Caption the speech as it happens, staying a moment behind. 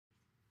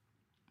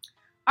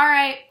All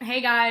right,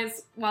 hey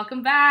guys,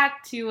 welcome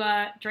back to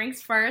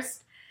Drinks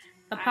First,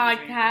 the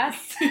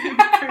podcast.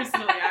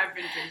 Personally, I've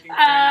been drinking for an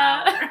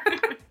hour.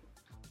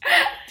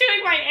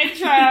 Doing my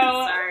intro.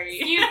 Sorry.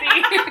 Excuse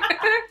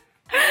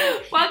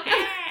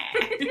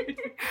me.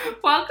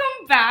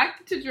 Welcome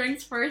back to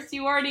Drinks First.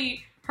 You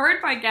already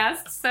heard my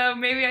guest, so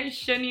maybe I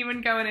shouldn't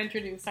even go and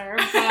introduce her.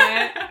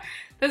 But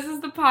this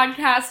is the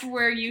podcast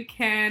where you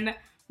can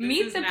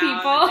meet the people. This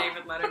is now the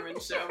David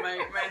Letterman show. My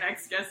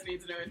next guest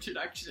needs no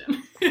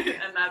introduction,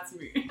 and that's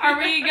me. Are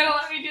we gonna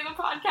let me do the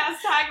podcast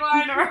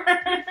tagline, or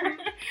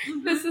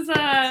this is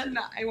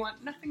No, I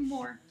want nothing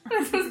more.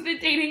 This is the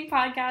dating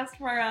podcast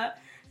where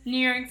New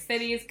York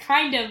City is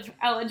kind of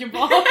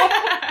eligible,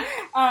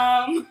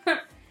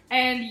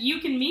 and you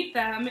can meet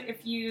them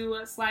if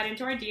you slide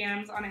into our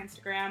DMs on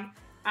Instagram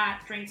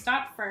at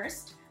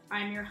drinks.first.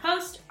 I'm your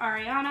host,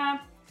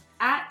 Ariana.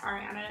 At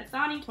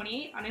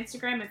ArianaNathani28 on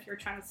Instagram if you're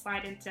trying to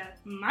slide into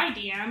my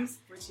DMs.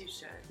 Which you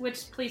should.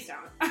 Which, please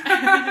don't.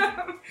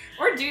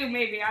 Or do,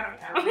 maybe, I don't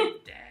know. Every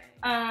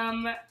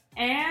day.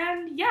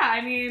 And yeah,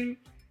 I mean,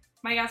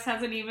 my guest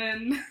hasn't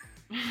even,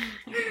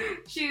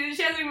 she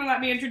hasn't even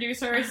let me introduce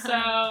her,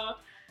 so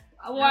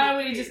why don't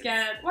we just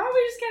get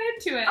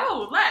into it?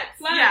 Oh, let's.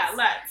 Yeah,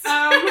 let's.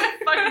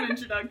 Fucking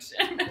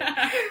introduction.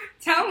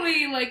 Tell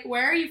me, like,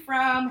 where are you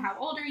from? How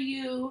old are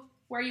you?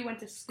 Where you went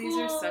to school? These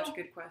are such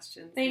good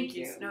questions. Thank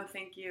you. No,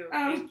 thank you.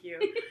 Thank you.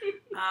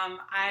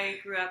 I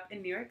grew up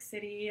in New York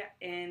City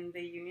in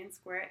the Union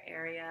Square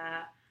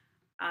area.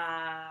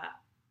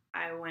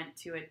 I went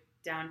to a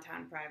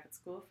downtown private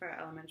school for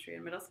elementary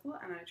and middle school,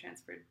 and then I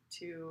transferred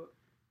to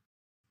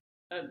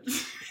an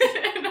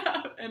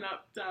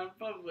uptown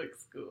public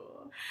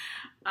school.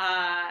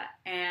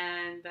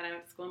 And then I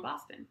went to school in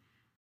Boston.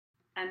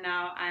 And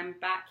now I'm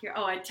back here.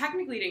 Oh, I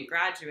technically didn't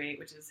graduate,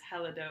 which is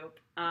hella dope.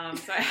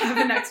 So I have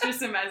an extra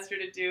semester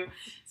to do.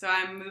 So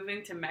I'm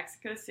moving to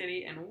Mexico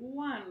City in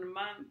 1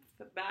 month.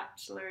 The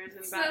bachelors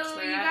and bachelorettes.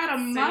 So you got a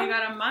month? So you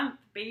got a month,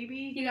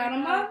 baby. You got a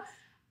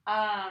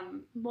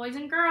month? Boys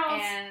and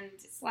girls. And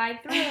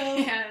slide through.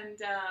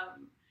 And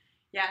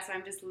yeah, so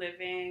I'm just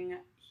living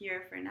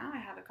here for now. I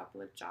have a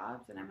couple of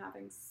jobs and I'm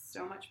having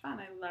so much fun.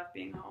 I love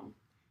being home.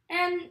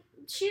 And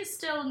she's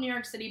still New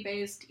York City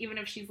based, even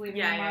if she's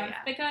leaving a month,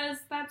 because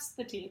that's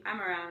the tea.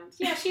 I'm around.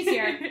 Yeah, she's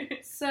here.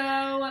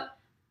 So,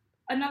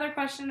 another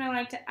question I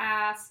like to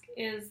ask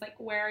is, like,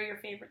 where are your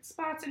favorite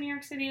spots in New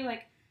York City?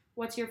 Like,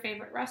 what's your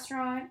favorite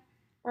restaurant?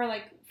 Or,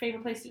 like,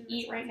 favorite place to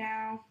eat right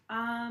now?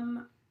 I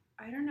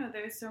don't know.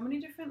 There's so many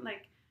different,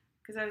 like,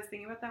 because I was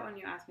thinking about that when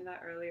you asked me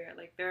that earlier.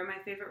 Like, there are my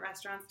favorite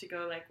restaurants to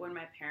go, like, when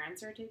my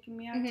parents are taking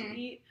me out to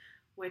eat,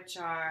 which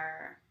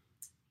are...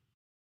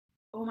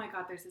 Oh my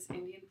god, there's this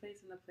Indian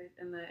place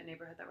in the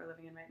neighborhood that we're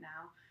living in right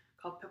now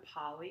called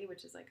Papali,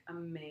 which is like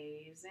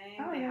amazing.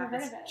 Oh, they have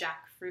this heard of it.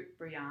 jackfruit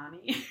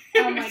biryani.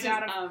 Oh my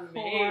god,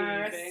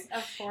 amazing.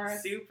 Of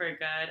course. Super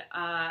good.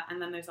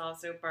 And then there's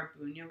also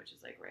Barbuña, which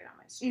is like right on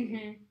my street.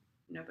 Mm-hmm.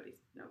 Nobody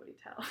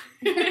tell.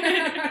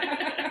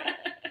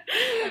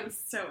 I'm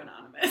so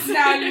anonymous.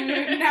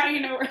 Now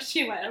you know where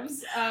she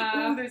lives.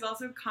 There's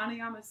also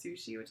Kanayama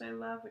Sushi, which I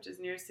love, which is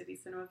near City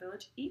Cinema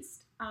Village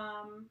East.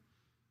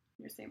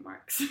 Near St.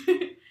 Mark's.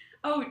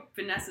 Oh,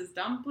 Vanessa's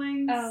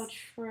Dumplings. Oh,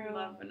 true.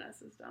 Love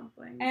Vanessa's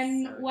Dumplings.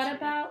 And so what true.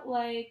 about,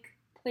 like,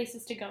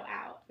 places to go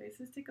out?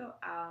 Places to go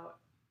out.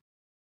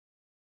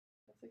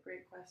 That's a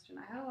great question.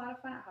 I had a lot of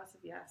fun at House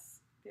of Yes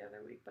the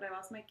other week, but I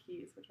lost my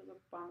keys, which was a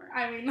bummer.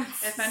 I mean,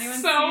 that's if anyone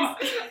so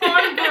sees...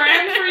 on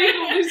brand for you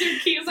to lose your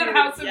keys at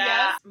House of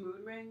Yes.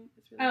 Mood Ring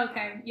is really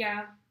okay, fun.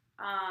 Yeah.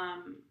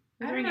 I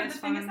don't know. The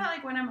thing is that,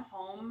 like, when I'm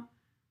home,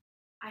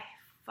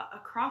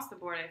 across the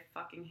board, I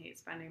fucking hate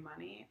spending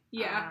money.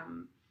 Yeah.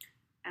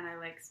 And I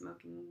like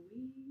smoking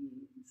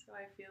weed, so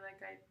I feel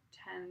like I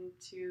tend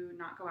to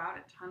not go out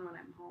a ton when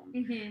I'm home.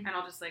 Mm-hmm. And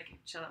I'll just, like,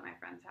 chill at my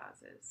friends'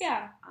 houses.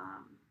 Yeah.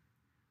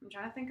 I'm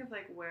trying to think of,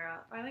 like, where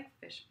else. I like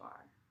Fish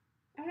Bar.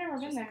 I've never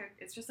been there.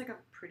 It's just, like, a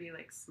pretty,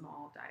 like,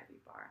 small, divey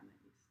bar in the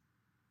East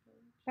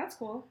Village. That's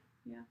cool.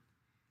 Yeah.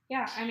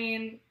 Yeah, I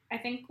mean, I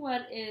think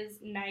what is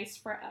nice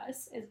for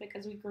us is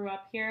because we grew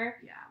up here.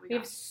 Yeah, we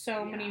have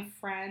so many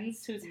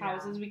friends whose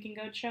houses we can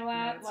go chill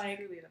at. It's like,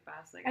 truly the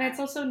best. Like, and it's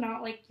also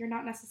not like you're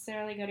not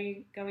necessarily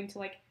going to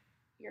like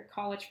your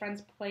college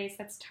friend's place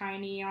that's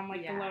tiny on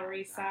like the Lower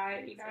East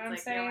Side. You know what I'm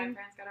saying? Yeah, my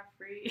parents got a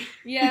free.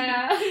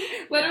 Yeah,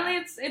 literally,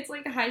 it's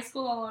like high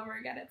school all over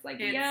again. It's like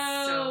it's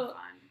so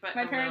fun, but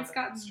my parents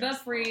got the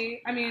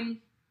free. I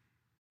mean.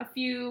 A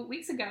few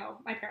weeks ago,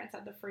 my parents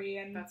had the free,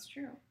 and that's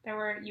true.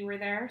 You were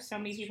there. So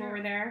many people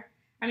were there.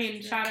 I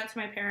mean, shout out to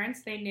my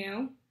parents. They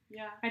knew.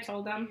 Yeah. I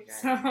told them.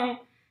 So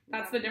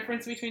that's the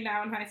difference between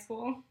now and high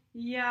school.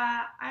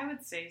 Yeah, I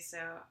would say so.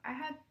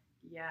 I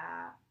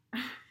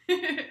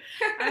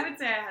would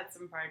say I had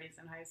some parties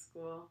in high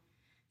school.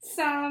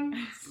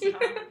 Some.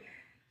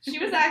 She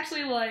was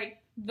actually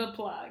like the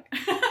plug.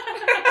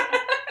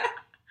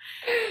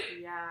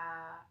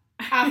 Yeah.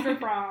 After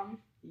prom.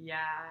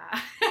 Yeah.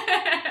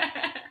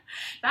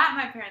 That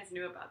my parents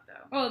knew about,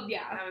 though. Oh,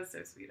 yeah. That was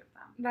so sweet of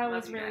them. That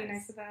was really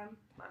nice of them.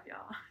 Love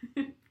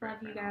y'all.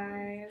 love you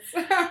guys.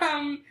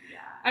 Yeah.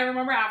 I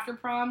remember after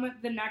prom,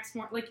 the next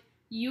morning, like,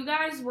 you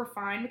guys were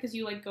fine because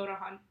you, like, go to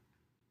hunt.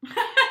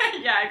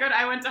 Yeah,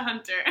 I went to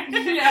Hunter.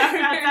 Yeah.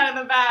 That's out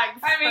of the bag.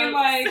 I mean,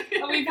 folks.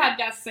 like, we've had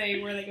guests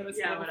say where they go to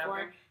school Yeah,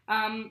 whatever.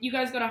 before. You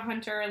guys go to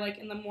Hunter, like,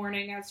 in the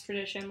morning as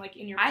tradition, like,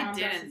 in your prom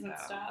dresses and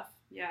stuff.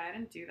 Yeah, I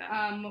didn't do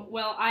that.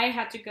 Well, I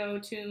had to go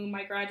to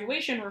my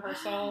graduation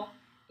rehearsal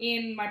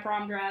in my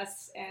prom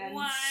dress and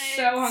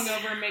so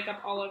hungover,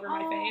 makeup all over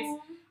my face.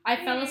 I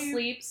fell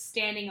asleep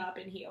standing up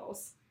in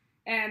heels.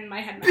 And my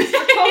headmaster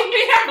called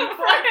me out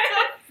for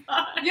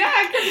it.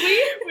 Yeah, because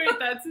Wait,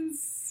 that's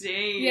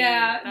insane.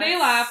 Yeah, that's they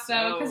laughed, so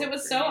though, because it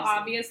was so crazy.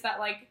 obvious that,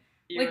 like...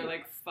 You were,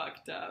 like,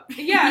 fucked up.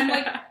 Yeah, and,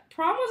 like,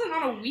 prom wasn't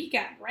on a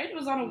weekend, right? It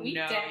was on a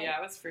weekday. No, yeah,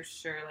 it was for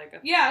sure, like, a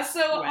Yeah,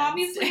 so Wednesday.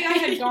 obviously I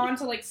had gone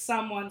to, like,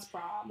 someone's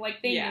prom.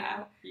 Like, they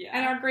knew. Yeah.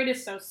 And our grade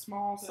is so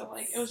small, so, That's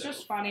like, it was so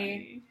just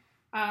funny.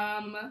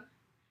 But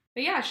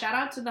yeah, shout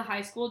out to the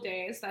high school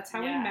days. That's how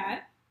we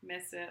met.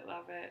 Miss it,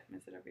 love it,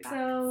 miss it every day.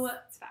 So,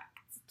 It's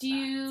facts. do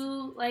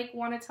you, like,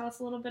 want to tell us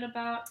a little bit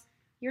about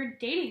your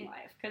dating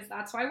life? Because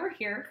that's why we're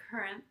here.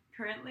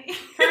 Currently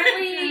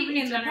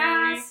In the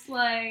past,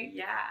 like...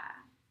 Yeah.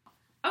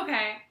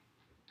 Okay.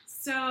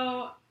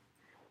 So...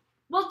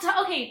 Well,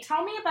 tell me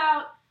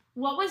about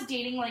what was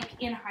dating like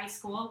in high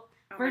school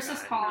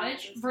versus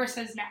college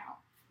versus now.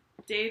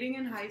 Dating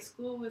in high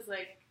school was,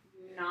 like,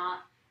 not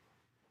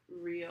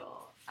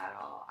real at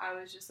all. I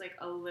was just, like,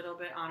 a little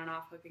bit on and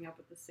off hooking up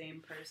with the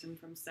same person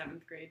from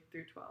 7th grade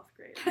through 12th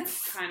grade. It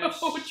was kind of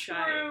so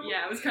shy. true.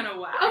 Yeah, it was kind of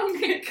whack. Oh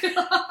my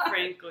god.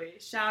 Frankly.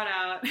 Shout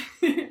out.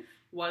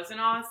 Wasn't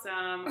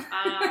awesome.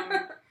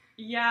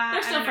 Yeah.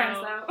 They're still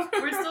friends, know.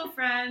 though. We're still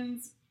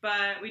friends,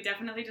 but we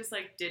definitely just,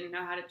 like, didn't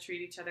know how to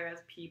treat each other as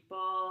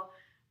people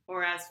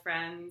or as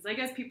friends. Like,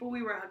 as people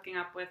we were hooking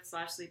up with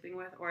 / sleeping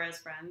with, or as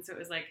friends. So it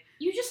was, like...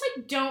 You just,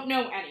 like, don't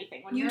know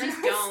anything when You you're just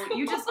in high don't. school.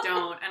 You just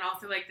don't. And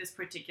also, like, this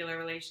particular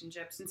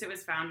relationship, since it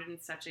was founded in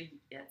such a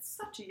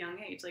young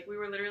age. Like, we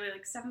were literally,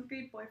 like, 7th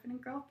grade boyfriend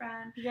and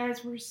girlfriend. You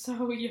guys were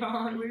so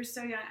young. We were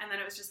so young. And then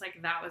it was just,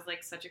 like, that was,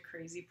 like, such a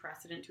crazy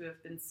precedent to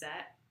have been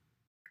set.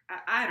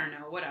 I don't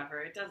know,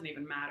 whatever. It doesn't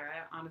even matter.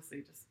 I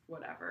honestly just,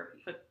 whatever.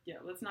 But, yeah,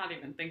 let's not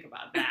even think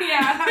about that.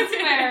 Yeah, that's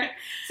fair.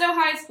 So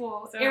high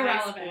school,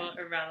 irrelevant. High school,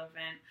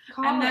 irrelevant.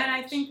 College. And then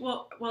I think,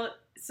 well,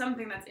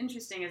 something that's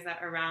interesting is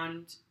that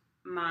around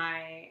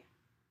I,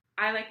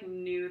 like,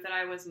 knew that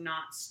I was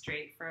not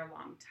straight for a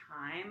long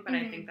time, but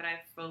I think that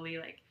I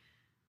fully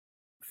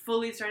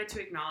started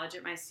to acknowledge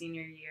it my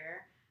senior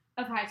year.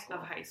 Of high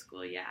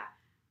school. Yeah.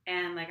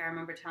 And, like, I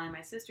remember telling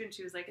my sister, and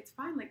she was like, it's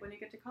fine, like, when you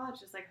get to college,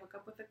 just, like, hook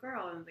up with a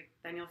girl, and, like,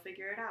 then you'll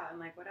figure it out, and,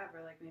 like,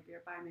 whatever, like, maybe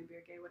you're bi, maybe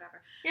you're gay,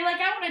 whatever. You're like,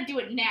 I want to do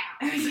it now.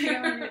 I was like,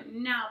 I want to do it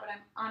now, but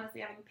I'm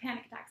honestly having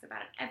panic attacks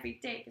about it every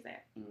day, because I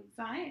have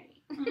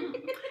anxiety.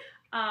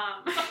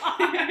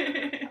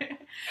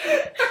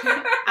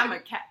 I'm a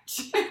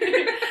catch.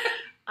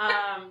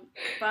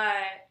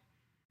 But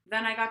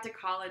then I got to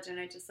college, and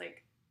I just,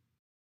 like,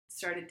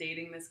 started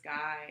dating this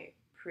guy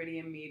pretty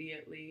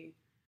immediately.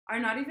 Or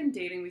not even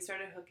dating, we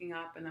started hooking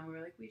up, and then we were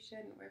like, we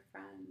shouldn't, we're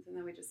friends, and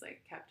then we just,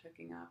 like, kept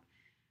hooking up,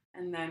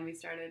 and then we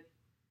started,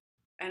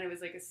 and it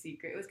was, like, a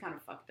secret. It was kind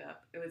of fucked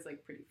up. It was,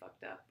 like, pretty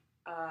fucked up.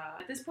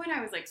 At this point,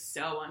 I was, like,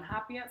 so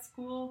unhappy at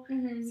school,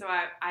 so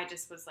I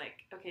just was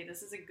like, okay,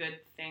 this is a good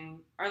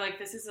thing, or, like,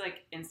 this is,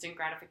 like, instant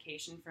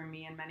gratification for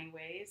me in many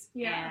ways,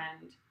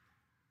 and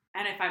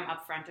if I'm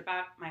upfront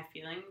about my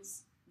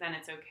feelings, then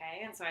it's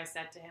okay. And so I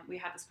said to him, we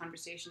had this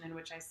conversation in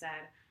which I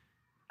said,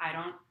 I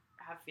don't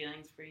have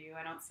feelings for you.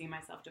 I don't see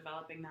myself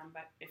developing them,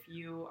 but if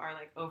you are,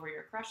 like, over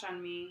your crush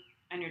on me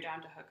and you're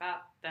down to hook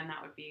up, then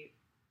that would be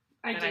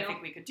ideal. Then I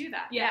think we could do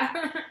that. Yeah.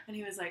 And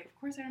he was like, of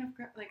course I don't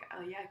have, like,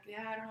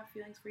 yeah, I don't have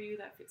feelings for you.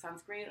 That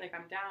sounds great. Like,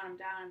 I'm down.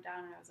 And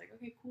I was like,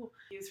 okay, cool.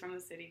 He was from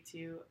the city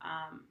too.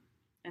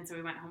 And so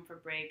we went home for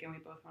break, and we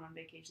both went on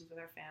vacations with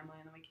our family,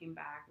 and then we came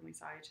back and we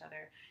saw each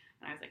other.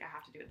 And I was like, I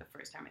have to do it the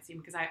first time I see him,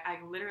 because I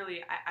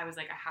literally was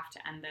like, I have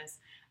to end this.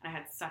 And I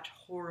had such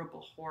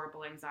horrible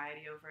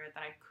anxiety over it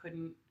that I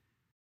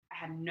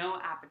had no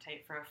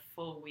appetite for a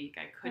full week.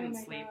 I couldn't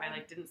sleep. God. I,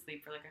 like, didn't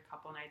sleep for, like, a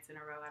couple nights in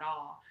a row at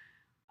all.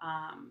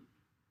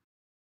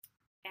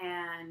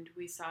 And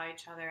we saw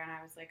each other, and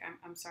I was like,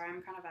 I'm sorry,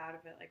 I'm kind of out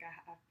of it. Like,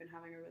 I've been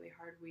having a really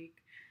hard week,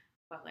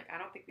 but, like, I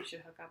don't think we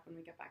should hook up when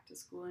we get back to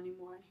school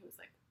anymore. And he was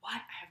like, what?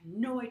 I have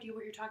no idea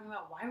what you're talking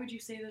about. Why would you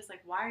say this?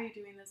 Like, why are you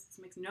doing this? This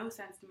makes no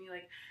sense to me.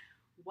 Like,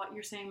 what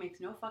you're saying makes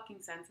no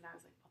fucking sense. And I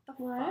was like, what the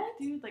fuck,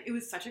 dude? Like, it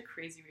was such a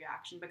crazy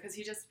reaction, because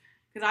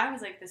I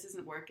was like, this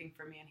isn't working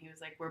for me. And he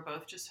was like, we're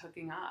both just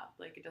hooking up.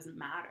 Like, it doesn't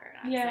matter.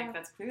 And I was like,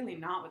 that's clearly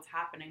not what's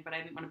happening. But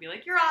I didn't want to be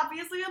like, you're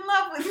obviously in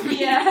love with me.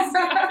 Yeah.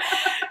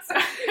 So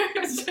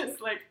it was just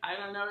like, I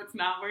don't know, it's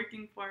not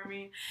working for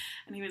me.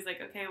 And he was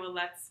like, okay, well,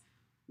 let's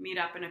meet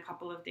up in a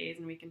couple of days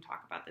and we can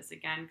talk about this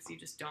again, because you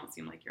just don't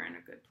seem like you're in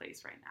a good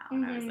place right now.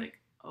 And I was like,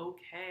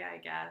 okay, I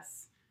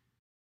guess.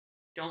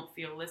 Don't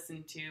feel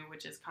listened to,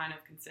 which is kind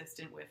of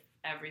consistent with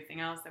everything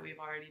else that we've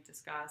already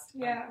discussed.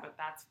 But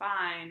that's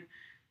fine.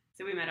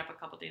 So we met up a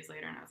couple days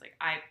later, and I was like,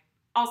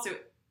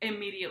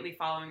 immediately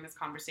following this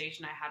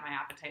conversation, I had my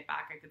appetite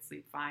back. I could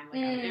sleep fine.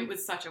 Like it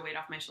was such a weight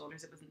off my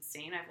shoulders. It was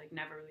insane. I've like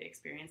never really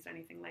experienced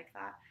anything like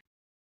that.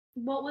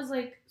 What was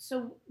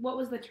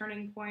the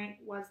turning point?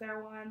 Was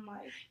there one?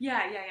 Like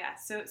Yeah.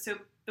 So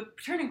the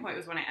turning point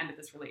was when I ended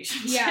this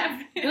relationship.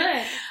 Yeah,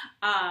 good.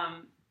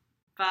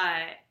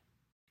 But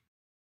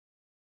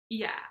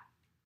yeah.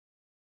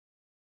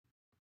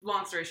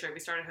 Long story short, we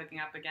started hooking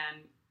up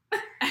again.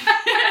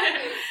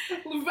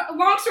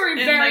 Long story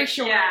very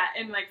short. Yeah,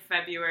 in like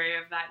February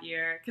of that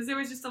year, because there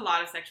was just a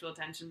lot of sexual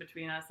tension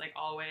between us, like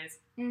always,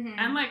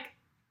 and like,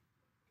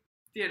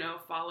 you know,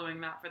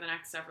 following that for the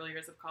next several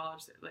years of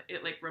college,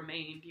 it like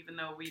remained, even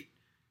though we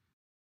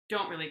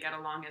don't really get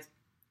along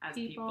as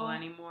people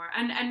anymore.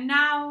 And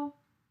now,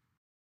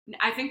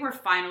 I think we're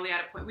finally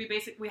at a point.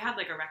 We had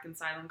like a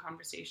reconciling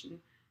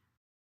conversation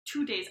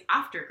 2 days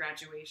after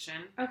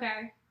graduation.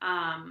 Okay.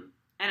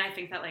 And I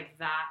think that like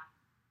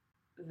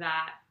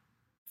that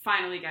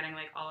finally getting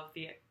like all of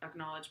the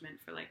acknowledgement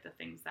for like the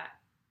things that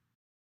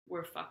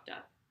were fucked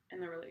up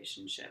in the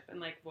relationship, and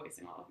like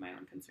voicing all of my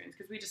own concerns,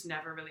 because we just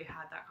never really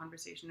had that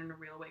conversation in a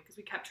real way, because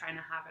we kept trying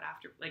to have it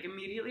after, like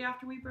immediately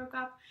after we broke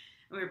up,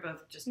 and we were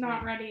both just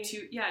not ready,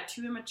 too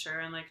immature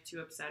and like too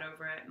upset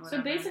over it and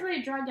whatever. So basically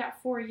it dragged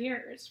out 4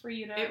 years for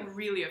you to... It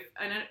really,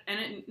 and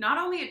it not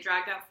only it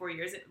dragged out 4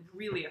 years, it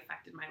really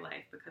affected my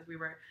life, because we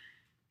were,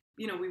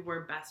 you know, we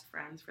were best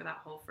friends for that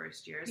whole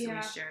first year. So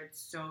we shared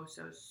so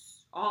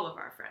all of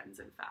our friends,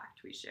 in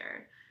fact, we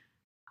shared.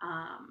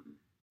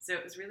 So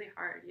it was really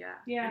hard, yeah.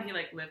 And he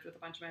like lived with a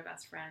bunch of my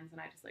best friends,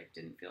 and I just like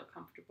didn't feel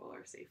comfortable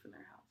or safe in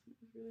their house. It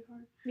was really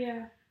hard.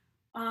 Yeah.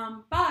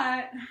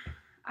 But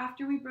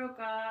after we broke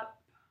up,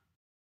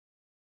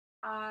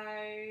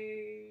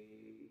 I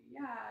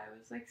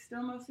was like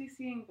still mostly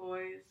seeing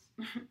boys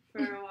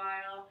for a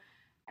while,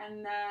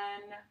 and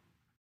then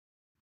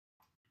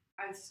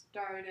I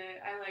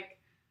like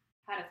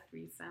had a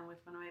threesome with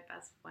one of my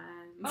best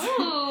friends.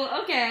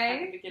 Oh,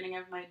 okay. At the beginning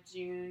of my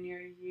junior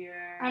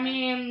year. I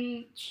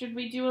mean, should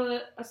we do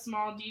a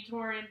small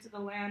detour into the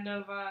land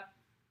of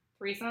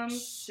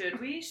threesomes?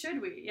 Should we?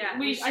 Yeah,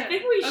 we should. I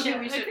think we okay,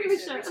 should. We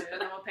should.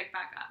 And then we'll pick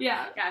back up.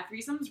 Yeah. Yeah,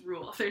 threesomes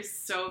rule. They're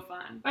so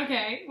fun.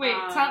 Okay, wait,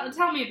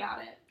 tell me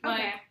about it.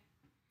 Okay.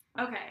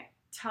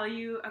 Tell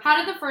you. Okay. How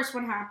did the first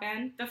one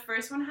happen? The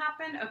first one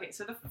happened? Okay,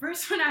 so the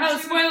first one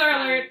actually spoiler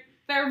alert.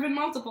 There have been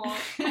multiple.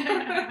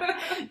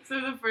 So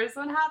the first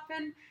one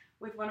happened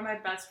with one of my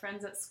best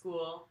friends at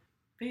school.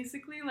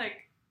 Basically,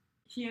 like,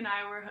 he and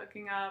I were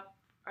hooking up,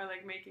 or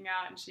like making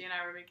out, and she and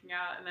I were making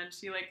out, and then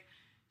she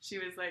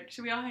was like,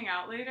 should we all hang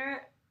out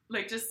later?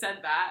 Like, just said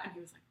that, and he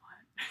was like, what?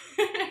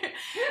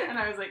 And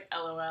I was like,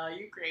 LOL,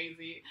 you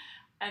crazy.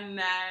 And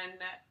then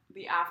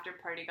the after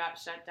party got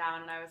shut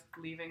down, and I was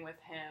leaving with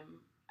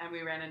him, and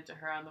we ran into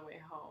her on the way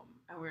home,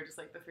 and we were just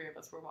like, the three of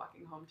us were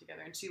walking home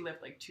together, and she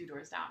lived like 2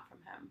 doors down from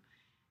him,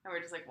 and we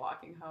were just like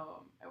walking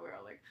home, and we were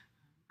all like,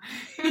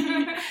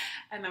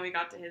 and then we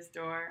got to his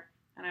door,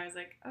 and I was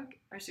like, okay,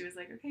 or she was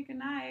like, okay, good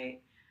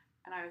night,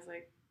 and I was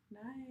like,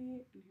 night,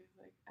 and he was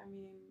like, I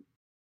mean,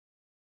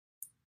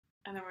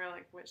 and then we were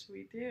like, what should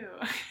we do?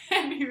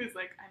 And he was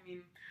like, I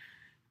mean,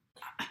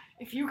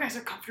 if you guys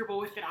are comfortable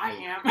with it, I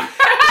am. Are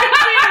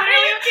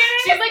you kidding?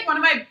 She's like one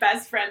of my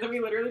best friends, and we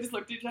literally just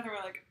looked at each other and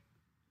we're like,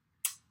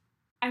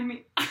 I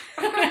mean,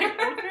 like,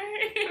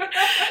 okay.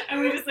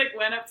 And we just like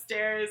went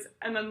upstairs,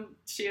 and then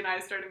she and I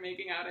started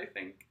making out, I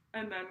think.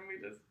 And then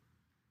we just...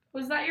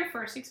 Was that your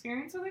first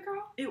experience with a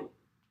girl?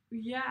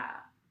 Yeah.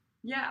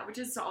 Yeah, which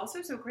is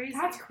also so crazy.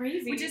 That's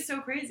crazy. Which is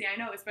so crazy, I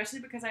know, especially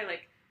because I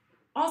like...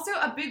 Also,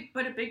 a big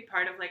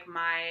part of like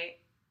my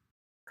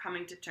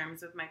coming to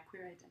terms with my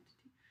queer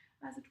identity,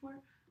 as it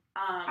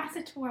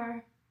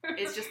were.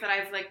 It's just that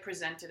I've like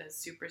presented as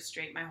super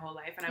straight my whole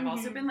life, and I've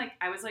also been like,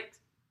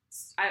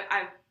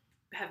 I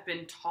have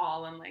been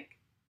tall and like,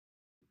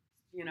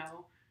 you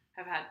know,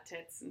 have had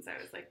tits since I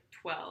was like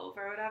 12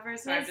 or whatever.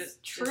 So I've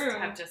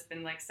just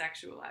been like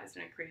sexualized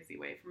in a crazy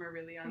way from a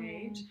really young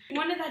age.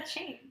 When did that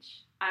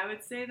change? I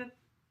would say that.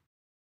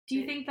 Do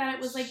you think that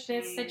it was like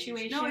this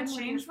situation? No, it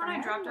changed when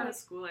I dropped out of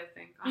school, I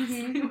think,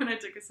 honestly, when I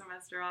took a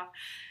semester off,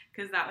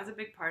 because that was a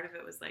big part of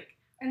it, was like.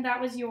 And that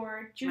was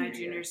your junior My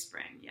junior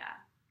spring, yeah.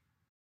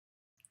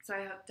 So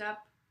I hooked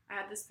up. I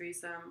had this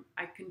threesome.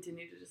 I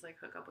continued to just like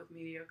hook up with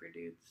mediocre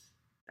dudes.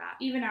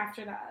 Even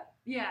after that.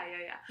 Yeah.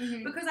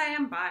 Mm-hmm. Because I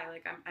am bi.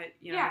 Like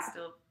I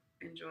still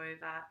enjoy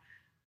that.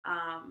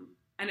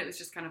 And it was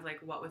just kind of like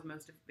what was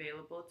most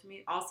available to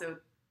me. Also,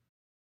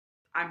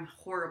 I'm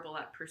horrible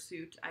at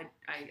pursuit. I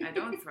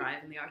don't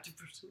thrive in the art of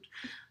pursuit.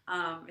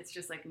 It's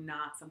just like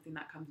not something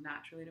that comes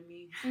naturally to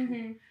me.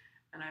 Mm-hmm.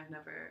 And I've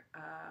never.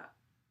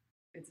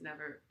 It's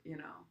never, you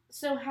know.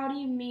 So how do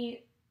you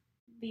meet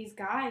these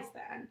guys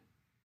then?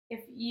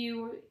 If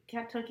you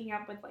kept hooking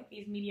up with like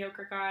these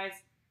mediocre guys,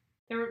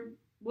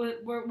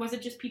 was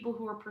it just people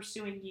who were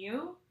pursuing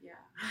you? Yeah.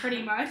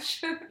 Pretty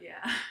much.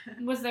 Yeah.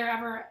 Was there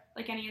ever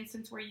like any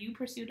instance where you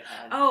pursued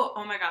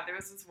Oh my God. There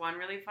was this one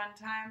really fun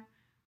time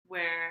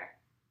where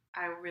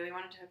I really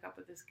wanted to hook up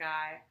with this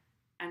guy,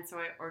 And so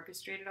I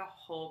orchestrated a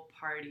whole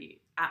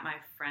party at my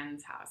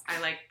friend's house. I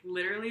like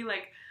literally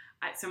like,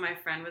 so my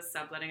friend was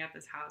subletting at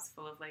this house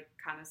full of like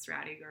kind of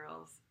stratty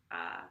girls,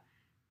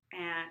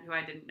 and who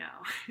I didn't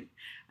know.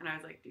 And I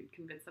was like, dude,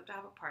 convince them to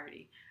have a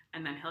party,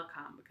 and then he'll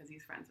come because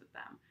he's friends with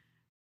them.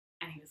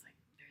 And he was like,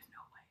 there's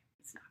no way,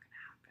 it's not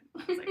gonna happen.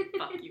 I was like,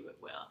 fuck you, it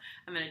will.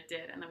 And then it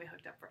did, and then we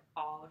hooked up for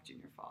all of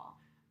junior fall.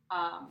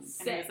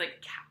 And he was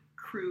like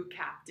crew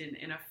captain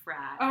in a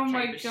frat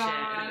type of shit,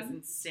 and it was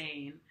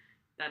insane.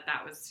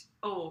 That was,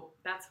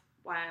 that's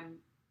why I'm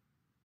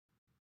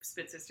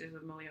spit sisters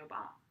with Malia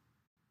Obama.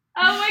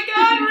 Oh my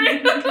god, really?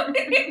 I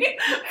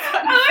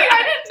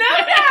didn't know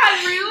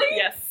that, really?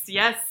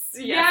 Yes.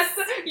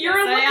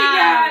 You're looking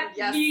at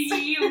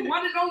the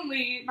one and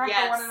only, not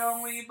the one and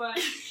only, but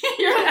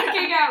you're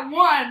looking at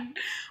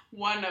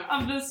one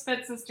of the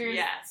spit sisters.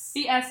 Yes.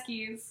 The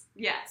Eskies.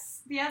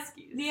 Yes, the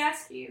Eskies. The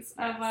Eskies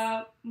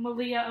of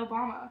Malia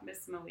Obama.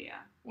 Miss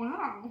Malia.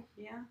 Wow.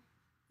 Yeah.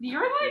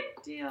 You're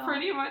like deal.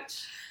 Pretty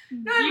much.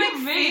 No, I'm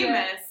like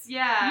famous.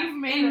 Yeah. You've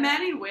made in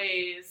many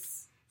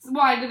ways.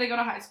 Why? Did they go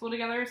to high school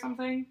together or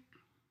something?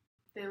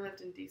 They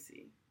lived in DC.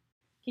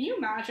 Can you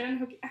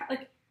imagine?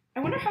 Like, I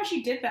wonder how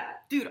she did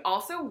that. Dude,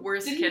 also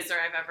worst kisser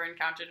I've ever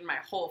encountered in my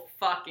whole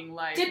fucking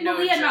life. Did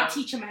Malia not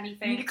teach him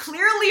anything?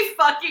 Clearly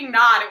fucking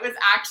not. It was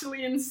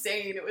actually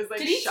insane. It was like,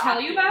 did he tell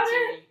you about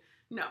it?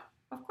 No,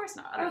 of course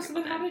not. So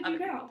then how did you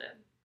know?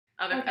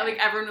 Like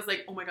everyone was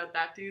like, oh my god,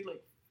 that dude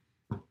like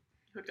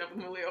hooked up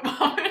with Malia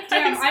Obama.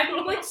 Damn,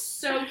 I'm like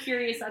so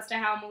curious as to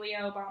how Malia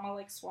Obama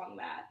like swung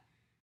that.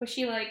 Was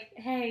she like,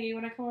 hey, you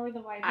want to come over to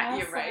the White House?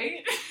 You're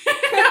right.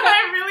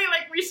 I really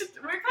like,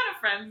 we're kind of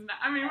friends now.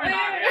 I mean, we're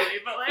not really,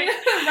 but like.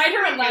 Write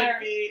her a letter.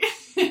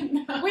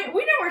 No. We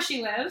know where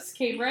she lives,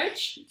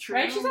 Cambridge. True.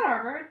 Right? She's at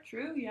Harvard.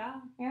 True, yeah.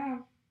 Yeah.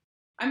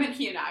 I mean,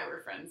 he and I were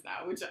friends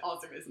now, which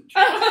also isn't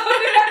true.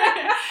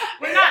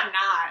 We're not,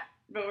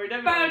 but we're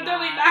definitely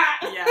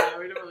not. Yeah,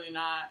 we're definitely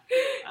not.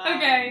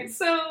 Okay,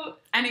 so.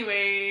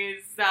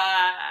 Anyways,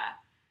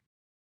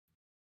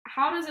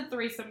 how does a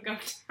threesome go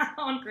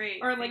down? Great.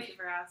 Or like, thank you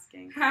for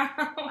asking. How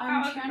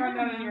has it gone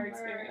down in your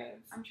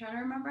experience? I'm trying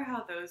to remember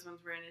how those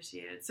ones were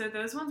initiated. So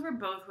those ones were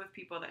both with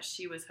people that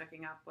she was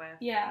hooking up with.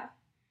 Yeah.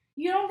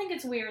 You don't think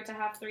it's weird to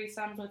have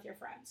threesomes with your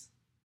friends?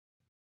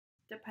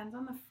 Depends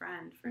on the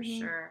friend, for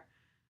sure.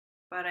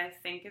 But I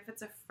think if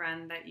it's a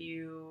friend that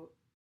you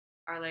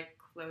are, like,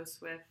 close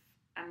with,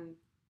 and,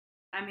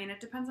 I mean, it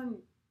depends on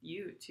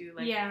you, too.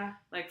 Like, yeah.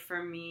 Like,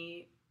 for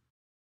me,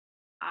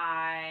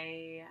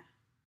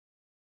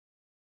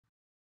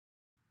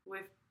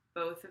 with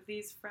both of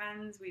these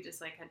friends, we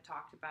just, like, had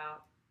talked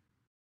about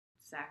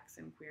sex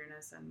and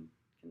queerness and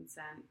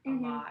consent a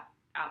lot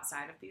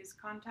outside of these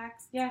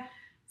contexts. Yeah.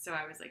 So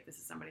I was like, this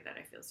is somebody that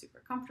I feel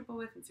super comfortable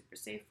with and super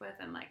safe with,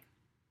 and, like,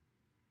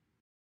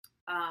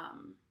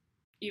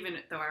 even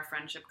though our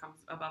friendship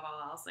comes above all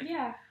else, like,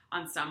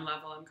 on some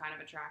level I'm kind of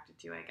attracted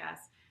to, I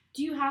guess.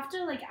 Do you have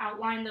to, like,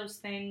 outline those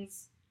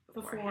things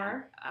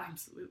before?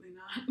 Absolutely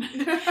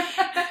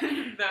not.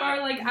 Or,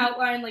 like,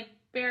 outline, like,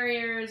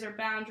 barriers or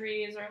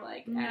boundaries or,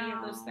 like, any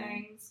of those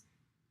things?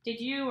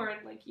 Did you, or,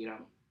 like, you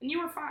don't? And you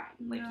were fine.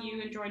 Like,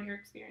 you enjoyed your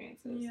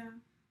experiences. Yeah.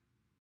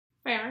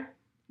 Fair.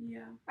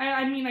 Yeah.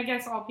 I mean, I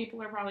guess all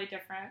people are probably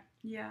different.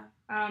 Yeah.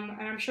 And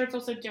I'm sure it's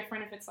also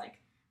different if it's, like,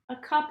 a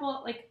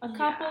couple,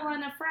 couple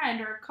and a friend,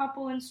 or a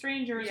couple and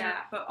strangers. Yeah,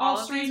 or but all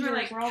of these were,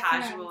 like,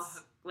 casual,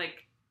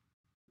 like,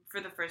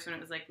 for the first one,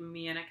 it was, like,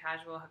 me and a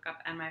casual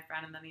hookup and my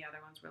friend, and then the other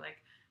ones were, like,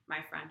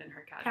 my friend and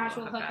her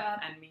casual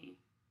hookup and me.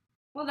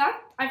 Well,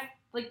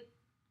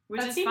 which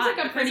that is seems fun,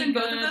 like a pretty in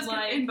good,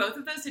 like, in both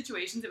of those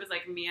situations, it was,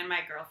 like, me and my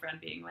girlfriend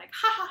being like,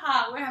 ha ha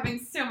ha, we're having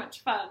so much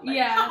fun. Like,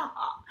 yeah. Ha ha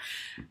ha.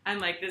 And,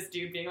 like, this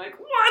dude being like,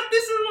 what?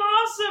 This is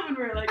awesome. And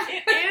we're like,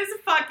 it is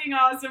fucking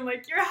awesome.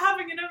 Like, you're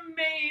having an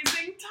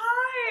amazing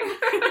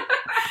time.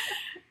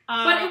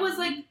 But it was,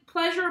 like,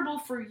 pleasurable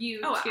for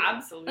you, too.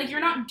 Absolutely. Like, you're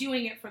not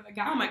doing it for the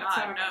guy. Oh my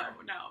god,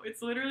 no.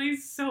 It's literally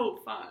so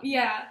fun.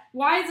 Yeah.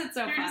 Why is it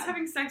so fun? You're just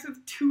having sex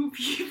with two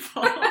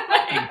people.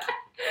 Like,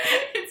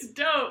 it's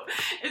dope.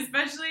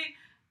 Especially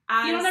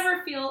as... You don't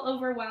ever feel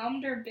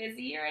overwhelmed or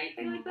busy or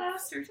anything like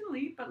that?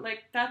 Certainly, but,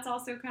 like, that's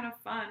also kind of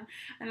fun.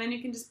 And then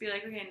you can just be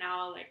like, okay,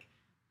 now I'll, like,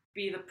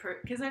 be the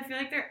because I feel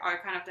like there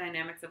are kind of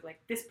dynamics of, like,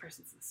 this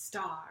person's the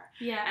star.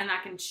 Yeah. And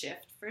that can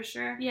shift, for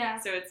sure. Yeah.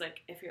 So it's,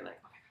 like, if you're like,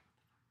 oh my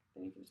god,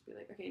 then you can just be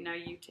like, okay, now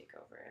you take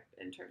over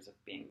in terms of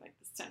being, like,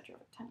 the center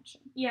of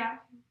attention. Yeah.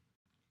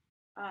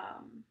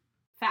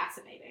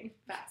 Fascinating.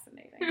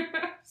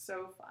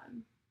 So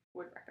fun.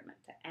 Would recommend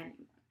to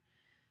anyone.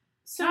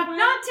 So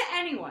not to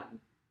anyone,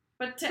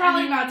 but to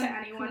probably anyone not to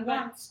anyone,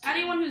 but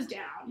anyone who's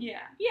down.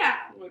 Yeah.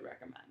 Yeah. Would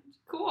recommend.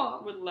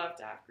 Cool. Would love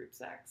to have group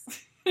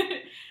sex.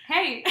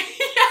 Hey,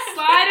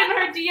 slide in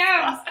her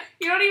DMs.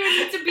 You don't even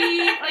need to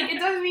be, like, it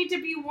doesn't need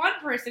to be one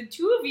person.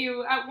 Two of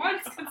you at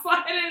once can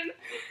slide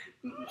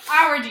in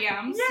our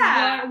DMs.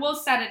 Yeah. We'll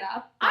set it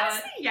up.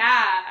 Honestly,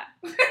 yeah.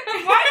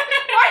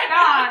 Why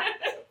not?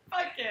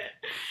 Fuck it.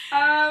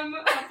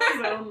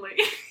 Couples only.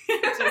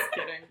 Just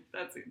kidding.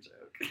 That's a joke.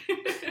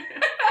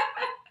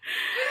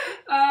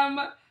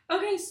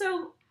 Okay,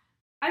 so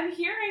I'm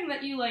hearing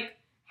that you, like,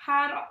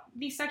 had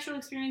these sexual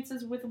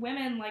experiences with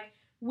women, like,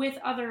 with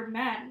other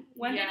men.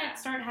 When did it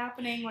start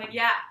happening, like,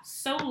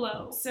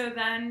 solo?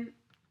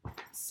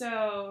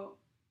 So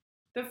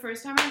the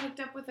first time I hooked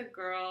up with a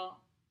girl,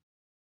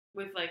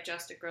 with, like,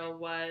 just a girl,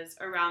 was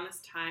around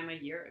this time a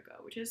year ago,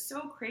 which is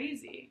so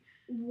crazy.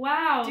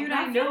 Wow. Dude,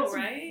 that I know, feels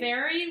right?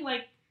 very,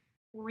 like,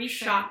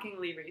 recent.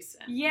 Shockingly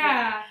recent.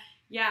 Yeah.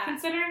 Yeah.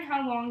 Considering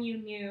how long you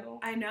knew.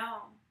 I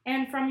know.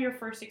 And from your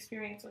first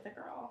experience with a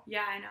girl.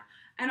 Yeah, I know.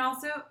 And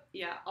also,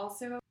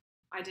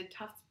 I did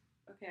Tufts.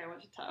 Okay, I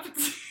went to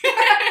Tufts.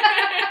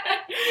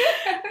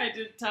 I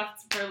did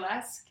Tufts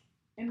burlesque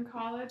in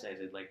college. I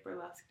did, like,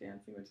 burlesque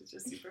dancing, which is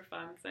just super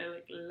fun because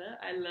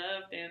I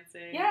love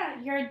dancing. Yeah,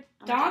 you're a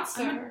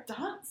dancer. I'm a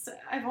dancer.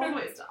 I've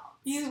always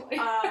danced.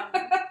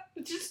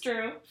 Which is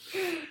true.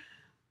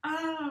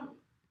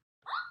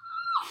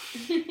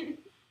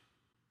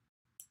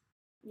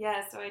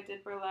 Yeah, so I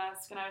did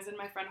burlesque, and I was in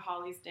my friend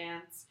Holly's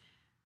dance,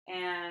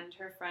 and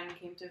her friend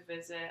came to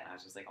visit. I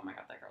was just like, oh my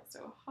god, that girl's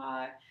so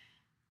hot.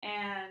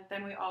 And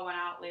then we all went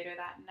out later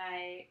that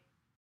night,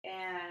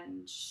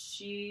 and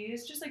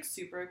she's just, like,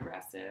 super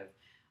aggressive.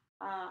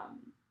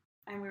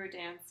 And we were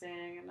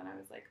dancing, and then I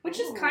was like, which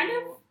is kind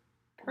of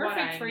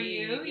perfect for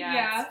you.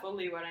 Yeah, it's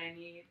fully what I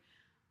need.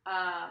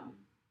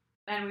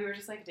 And we were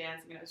just, like,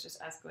 dancing, and it was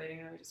just escalating,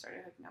 and we just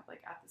started hooking up,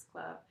 like, at this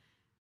club.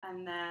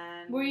 And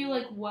then... Were you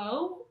like,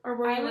 whoa? Or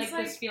were you like,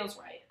 this feels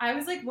right? I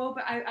was like, whoa,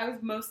 but I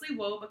was mostly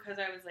whoa because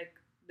I was like,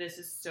 this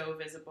is so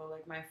visible.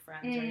 Like, my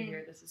friends are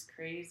here. This is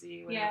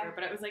crazy. Whatever. Yeah.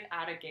 But it was, like,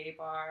 at a gay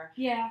bar.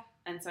 Yeah.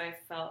 And so I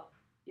felt,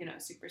 you know,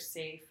 super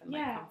safe and,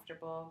 like,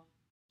 comfortable.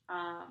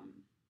 And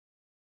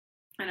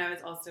I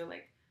was also,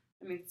 like,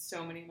 I mean,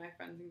 so many of my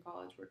friends in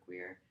college were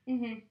queer.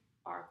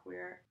 Are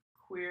queer.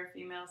 Queer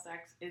female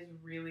sex is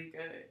really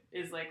good.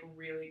 Is, like,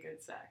 really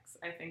good sex.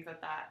 I think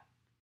that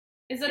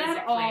is it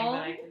at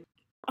all?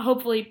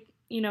 Hopefully,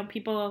 you know,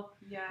 people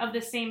of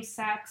the same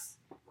sex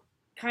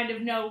kind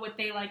of know what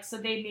they like, so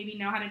they maybe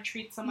know how to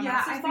treat someone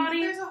else's body. Yeah, I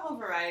think there's a whole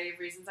variety of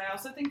reasons. I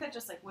also think that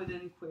just, like,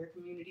 within queer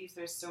communities,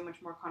 there's so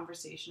much more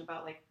conversation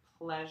about, like,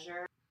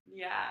 pleasure.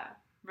 Yeah.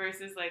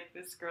 Versus, like,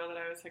 this girl that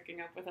I was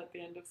hooking up with at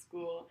the end of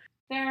school.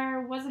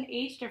 There was an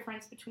age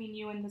difference between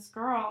you and this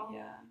girl.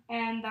 Yeah.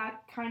 And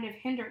that kind of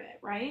hindered it,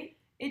 right?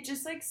 It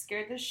just, like,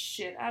 scared the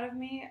shit out of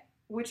me,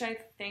 which I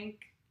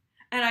think...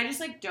 And I just,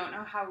 like, don't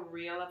know how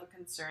real of a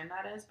concern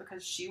that is,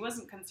 because she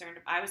wasn't concerned.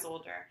 I was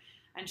older,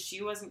 and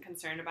she wasn't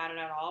concerned about it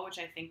at all, which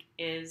I think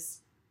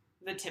is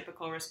the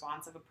typical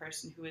response of a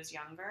person who is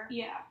younger.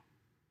 Yeah.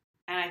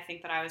 And I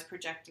think that I was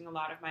projecting a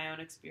lot of my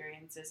own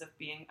experiences of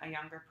being a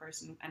younger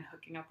person and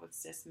hooking up with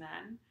cis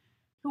men.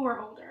 Who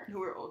were older. Who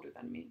were older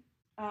than me.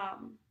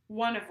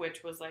 One of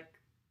which was, like,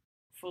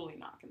 fully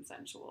not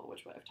consensual,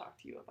 which I've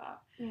talked to you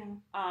about. Yeah.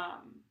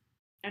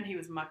 And he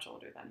was much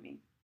older than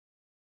me.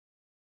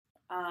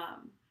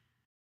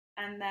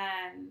 And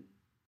then,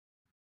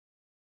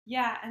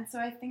 yeah, and so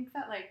I think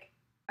that, like,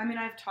 I mean,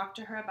 I've talked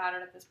to her about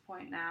it at this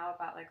point now,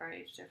 about, like, our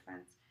age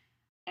difference,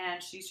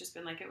 and she's just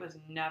been like, it was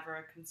never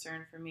a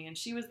concern for me, and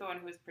she was the one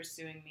who was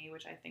pursuing me,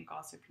 which I think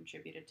also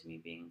contributed to me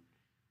being,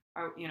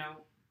 or, you know,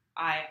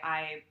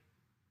 I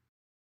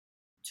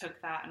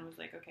took that and was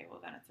like, okay,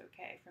 well, then it's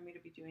okay for me to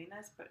be doing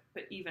this, but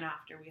even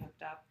after we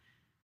hooked up,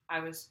 I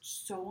was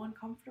so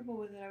uncomfortable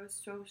with it, I was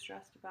so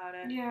stressed about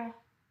it. Yeah.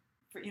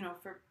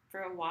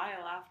 For a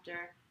while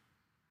after.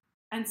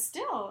 And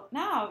still,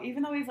 now,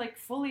 even though we've, like,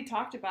 fully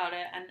talked about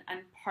it,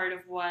 and part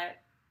of what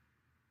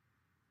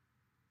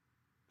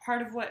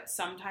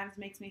sometimes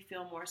makes me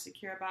feel more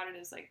secure about it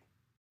is, like,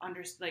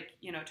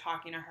 you know,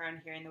 talking to her and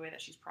hearing the way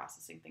that she's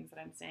processing things that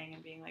I'm saying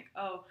and being like,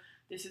 oh,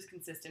 this is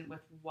consistent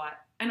with what.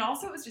 And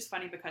also it was just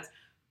funny because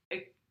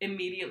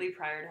immediately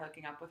prior to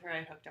hooking up with her,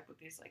 I hooked up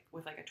with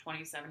with a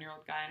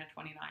 27-year-old guy and a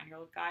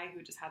 29-year-old guy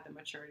who just had the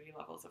maturity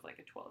levels of, like,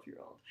 a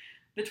 12-year-old.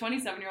 The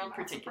 27-year-old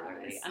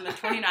particularly, and the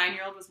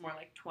 29-year-old was more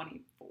like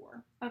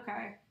 24.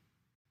 Okay.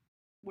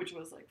 Which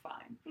was, like,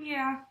 fine.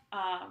 Yeah.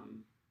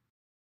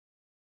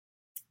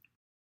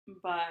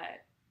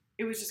 But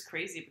it was just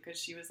crazy because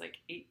she was, like,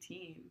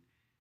 18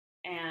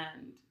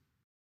 and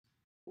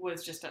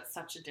was just at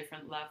such a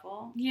different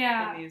level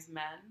than these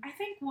men. I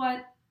think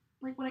when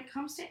it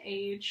comes to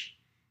age,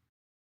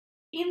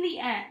 in the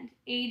end,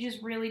 age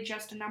is really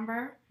just a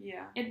number.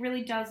 Yeah. It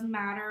really does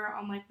matter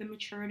on, like, the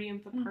maturity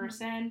of the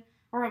person,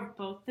 or of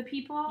both the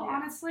people,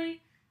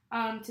 honestly,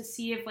 to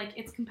see if, like,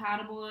 it's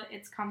compatible,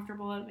 it's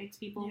comfortable, it makes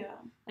people,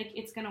 like,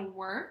 it's gonna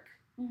work.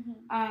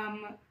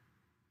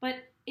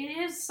 But it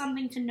is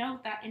something to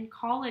note that in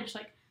college,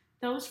 like,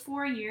 those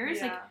 4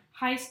 years, like,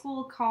 high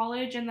school,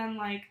 college, and then,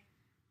 like,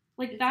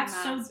 that's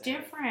massive. So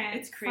different.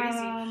 It's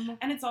crazy.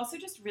 And it's also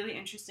just really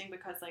interesting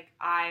because, like,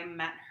 I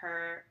met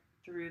her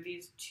through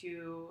these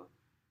two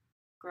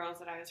girls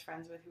that I was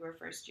friends with who were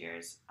first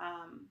years,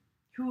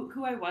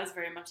 who I was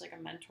very much, like, a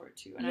mentor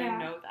to, and I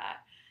know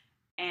that.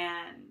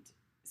 And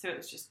so it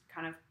was just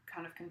kind of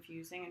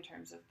confusing in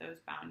terms of those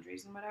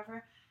boundaries and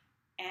whatever.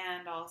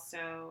 And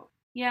also...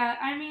 Yeah,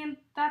 I mean,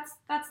 that's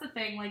the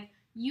thing. Like,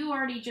 you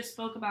already just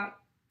spoke about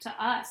to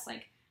us,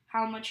 like,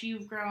 how much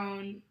you've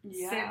grown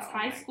since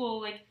high school,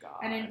 like,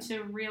 God. and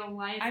into real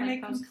life, I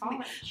like,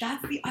 post-college.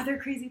 That's the other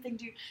crazy thing,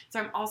 too.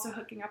 So I'm also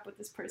hooking up with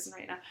this person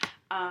right now,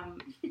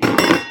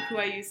 who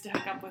I used to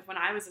hook up with when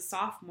I was a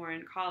sophomore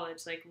in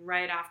college, like,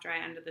 right after I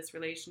ended this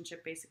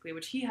relationship, basically,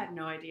 which he had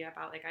no idea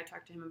about. Like, I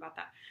talked to him about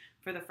that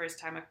for the first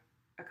time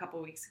a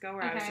couple weeks ago,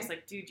 where I was just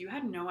like, dude, you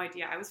had no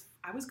idea. I was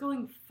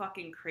going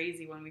fucking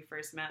crazy when we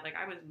first met. Like,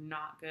 I was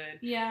not good.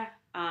 Yeah.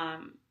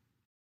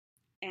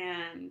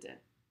 And...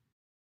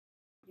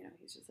 you know,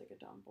 he's just like a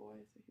dumb boy,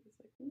 so he was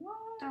like,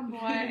 what? Dumb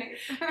boy.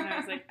 And I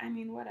was like, I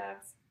mean,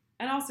 whatevs.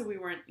 And also we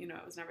weren't, you know,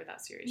 it was never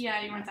that serious.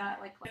 Yeah, you weren't that,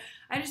 like...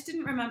 I just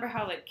didn't remember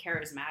how, like,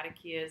 charismatic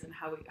he is and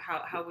how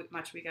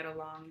much we get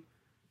along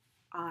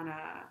on,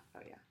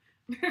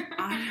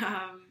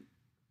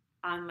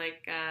 on,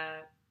 like,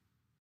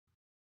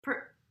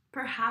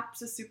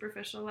 perhaps a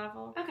superficial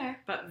level. Okay.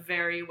 But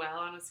very well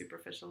on a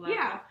superficial level.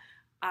 Yeah.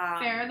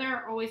 Fair, there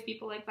are always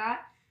people like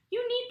that.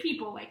 You need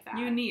people like that.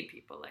 You need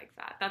people like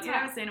that. That's what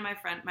I was saying to my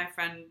friend. My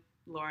friend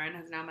Lauren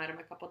has now met him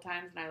a couple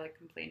times, and I, like,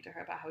 complained to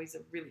her about how he's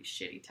a really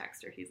shitty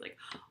texter. He's, like,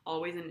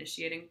 always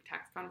initiating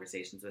text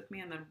conversations with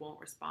me and then won't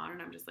respond.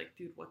 And I'm just like,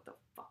 dude, what the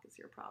fuck is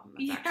your problem?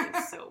 That's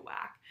actually so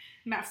whack.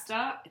 Messed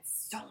up. It's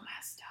so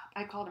messed up.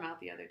 I called him out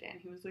the other day, and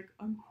he was like,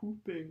 I'm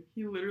hooping.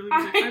 He literally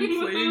was like,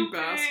 I'm playing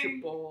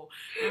basketball.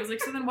 And I was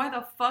like, so then why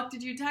the fuck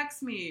did you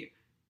text me?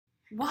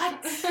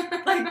 What?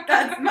 Like,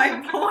 that's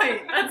my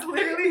point. That's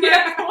literally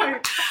my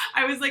point.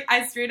 I was like,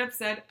 I straight up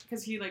said,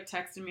 because he, like,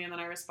 texted me and then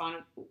I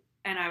responded,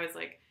 and I was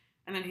like,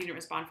 and then he didn't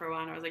respond for a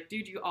while, and I was like,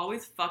 dude, you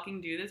always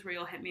fucking do this where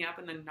you'll hit me up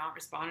and then not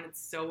respond, and it's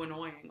so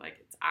annoying. Like,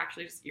 it's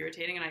actually just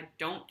irritating, and I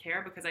don't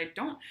care because I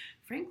don't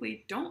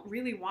really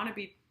want to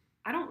be,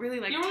 I don't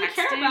really like texting. You don't really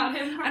care about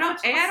him. I don't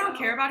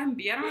care about him.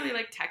 B, I don't really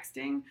like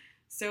texting,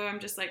 so I'm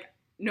just like,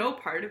 no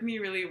part of me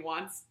really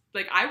wants,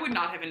 like, I would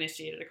not have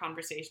initiated a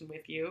conversation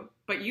with you,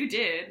 but you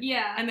did.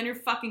 Yeah. And then you're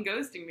fucking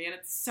ghosting me, and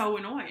it's so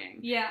annoying.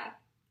 Yeah.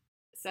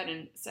 Said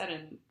in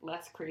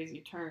less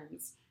crazy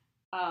terms.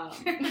 But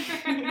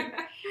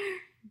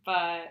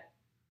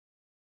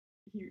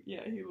he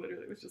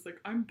literally was just like,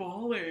 I'm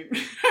bawling.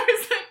 I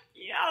was like,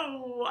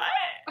 yo, what?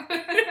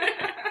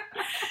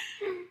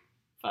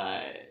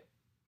 But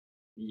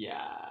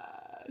yeah.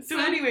 So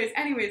anyways,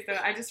 though,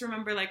 I just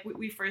remember, like,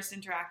 we first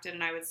interacted,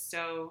 and I was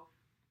so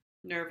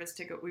nervous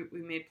to go. We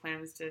made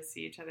plans to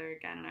see each other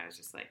again, and I was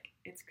just like,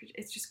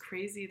 it's just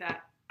crazy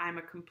that I'm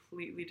a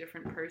completely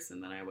different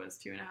person than I was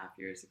 2.5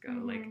 years ago.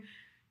 Mm-hmm. Like,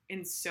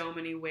 in so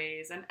many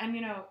ways, and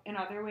you know, in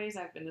other ways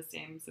I've been the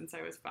same since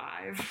I was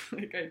 5.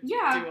 Like, I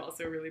do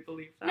also really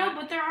believe that. No,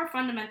 but there are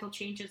fundamental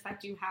changes that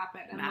do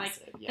happen, and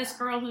massive, like this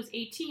girl who's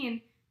 18,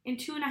 in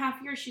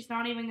 2.5 years she's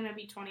not even gonna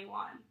be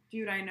 21.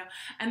 Dude, I know.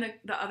 And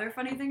the other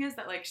funny thing is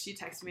that, like, she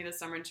texted me this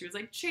summer and she was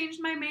like,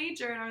 changed my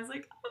major, and I was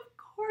like, of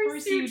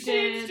course you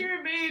changed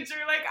your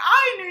major. Like,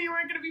 I knew you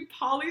weren't gonna be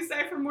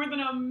poli-sci for more than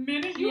a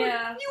minute. You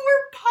were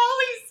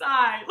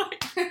poli-sci.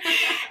 Like,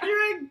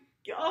 you're a,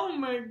 oh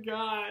my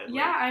god.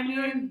 Yeah, like, I mean,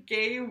 you're a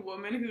gay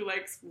woman who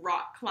likes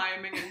rock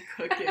climbing and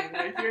cooking.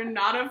 Like, you're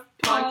not a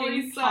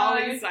fucking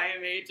poli-sci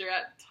major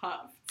at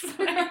Tufts.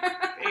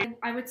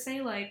 I would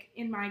say, like,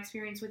 in my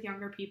experience with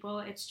younger people,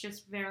 it's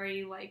just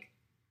very, like,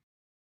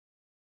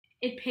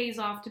 it pays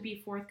off to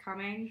be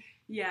forthcoming.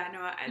 Yeah,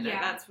 no,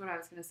 that's what I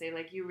was gonna say.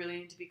 Like, you really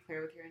need to be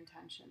clear with your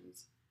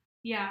intentions.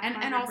 Yeah,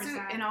 and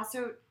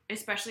also,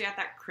 especially at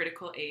that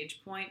critical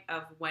age point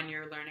of when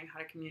you're learning how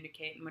to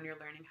communicate and when you're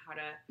learning how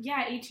to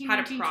 18, how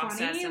 19, to process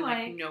 20, and,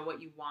 like, know what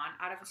you want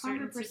out of a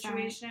certain 100%.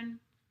 situation.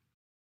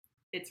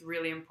 It's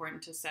really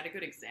important to set a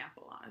good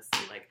example,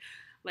 honestly.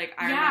 Like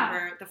I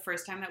remember the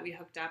first time that we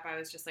hooked up, I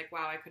was just like,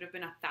 wow, I could have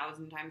been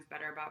 1,000 times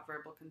better about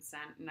verbal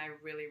consent, and I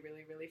really,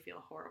 really, really feel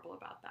horrible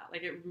about that.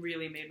 Like, it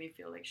really made me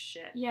feel like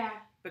shit. Yeah.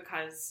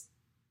 Because,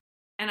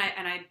 and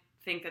I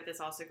think that this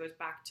also goes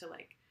back to,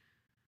 like,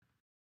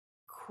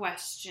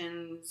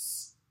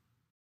 questions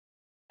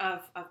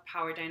of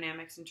power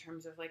dynamics in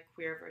terms of, like,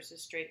 queer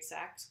versus straight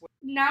sex.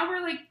 Now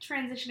we're, like,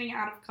 transitioning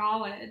out of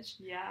college.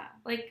 Yeah.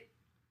 Like,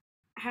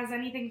 has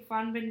anything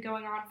fun been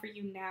going on for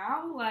you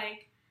now?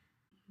 Like,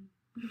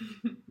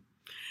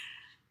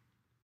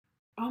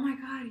 oh my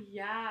god,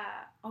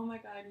 yeah. Oh my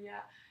god,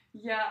 yeah.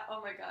 Yeah,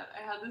 oh my god.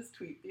 I had this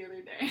tweet the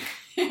other day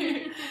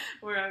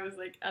where I was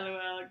like,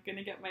 LOL,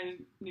 gonna get my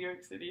New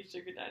York City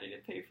sugar daddy to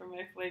pay for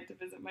my flight to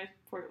visit my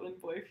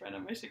Portland boyfriend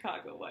and my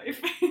Chicago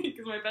wife.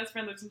 Because my best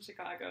friend lives in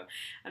Chicago,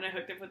 and I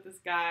hooked up with this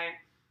guy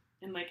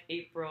in, like,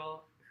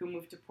 April who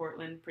moved to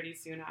Portland pretty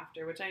soon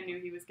after, which I knew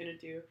he was gonna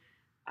do.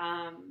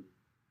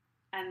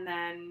 And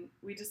then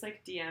we just,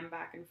 like, DM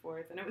back and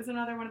forth. And it was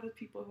another one of those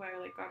people who I,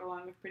 like, got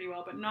along with pretty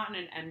well, but not in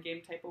an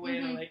endgame type of way.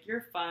 Mm-hmm. Like,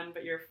 you're fun,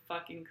 but you're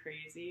fucking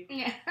crazy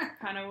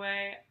kind of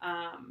way.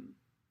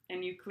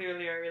 And you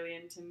clearly are really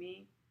into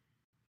me.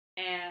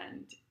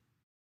 And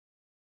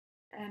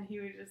And he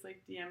would just,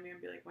 like, DM me and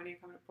be like, when are you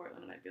coming to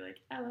Portland? And I'd be like,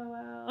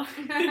 LOL.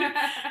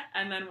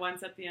 And then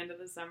once at the end of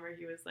the summer,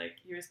 he was like,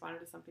 he responded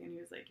to something and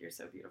he was like, you're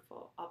so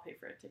beautiful. I'll pay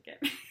for a ticket.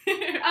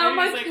 Oh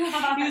my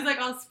God. He was like,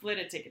 I'll split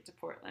a ticket to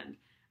Portland.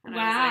 And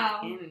wow.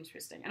 I was like,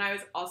 interesting. And I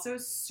was also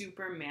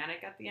super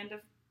manic at the end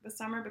of the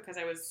summer because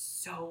I was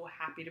so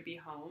happy to be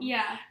home.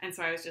 Yeah. And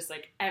so I was just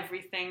like,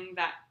 everything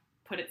that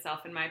put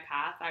itself in my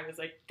path, I was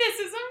like, this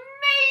is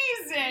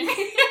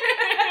amazing.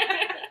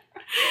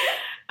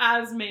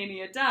 As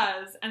mania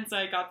does. And so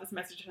I got this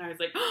message and I was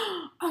like,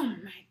 oh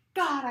my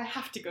God, I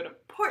have to go to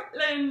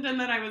Portland. And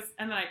then I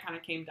kind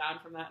of came down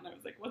from that and I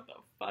was like, what the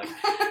fuck?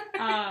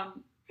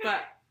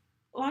 But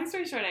long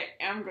story short,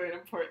 I am going to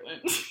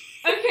Portland.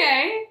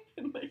 Okay.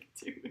 In like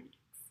 2 weeks.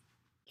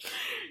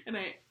 And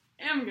I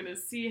am going to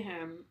see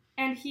him.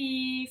 And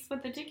he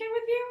split the ticket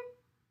with you?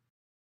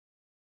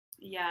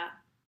 Yeah.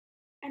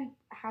 And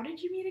how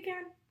did you meet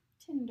again?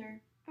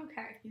 Tinder.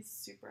 Okay. He's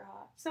super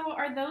hot. So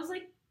are those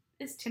like,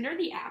 is Tinder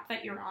the app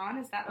that you're on?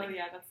 Is that like... Oh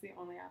yeah, that's the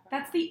only app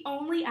That's the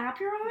only app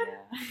you're on?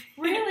 Yeah.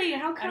 Really?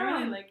 How come? I don't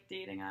really like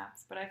dating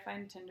apps, but I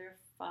find Tinder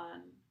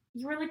fun.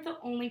 You are like the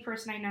only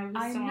person I know who's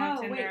I still know,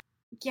 on Tinder. wait.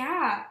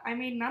 Yeah, I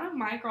mean, none of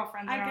my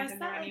girlfriends I are on guess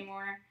Tinder that, like,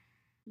 anymore.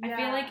 Yeah. I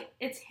feel like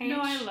it's Hinge. No,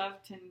 I love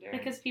Tinder.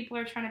 Because people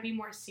are trying to be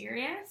more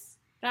serious.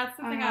 That's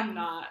the thing I'm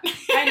not.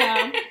 I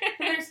know. But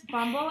there's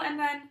Bumble, and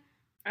then...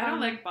 I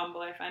don't like Bumble.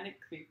 I find it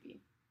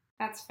creepy.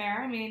 That's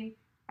fair. I mean,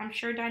 I'm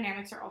sure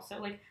dynamics are also,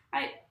 like...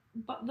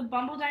 But the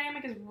Bumble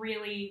dynamic is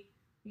really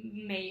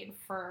made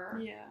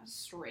for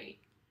straight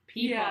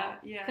people. Yeah.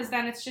 Because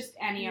then it's just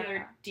any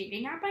other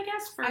dating app, I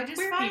guess, for I just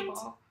queer find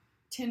people.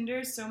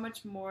 Tinder's so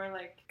much more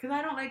like, because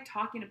I don't like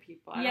talking to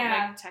people. I don't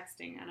like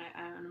texting, and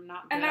I'm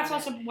not good And that's at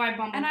also it. why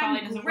Bumble and probably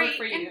I'm doesn't great work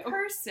for you. in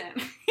person.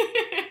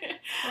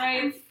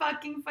 Right? I'm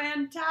fucking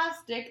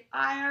fantastic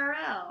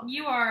IRL.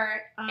 You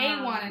are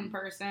A1 in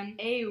person.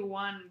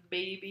 A1,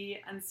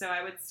 baby. And so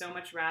I would so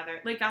much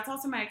rather, like, that's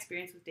also my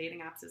experience with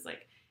dating apps is,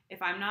 like,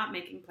 if I'm not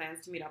making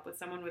plans to meet up with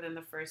someone within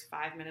the first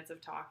 5 minutes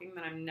of talking,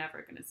 then I'm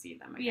never going to see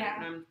them again. Yeah.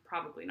 And I'm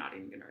probably not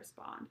even going to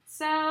respond.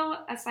 So,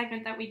 a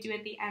segment that we do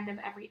at the end of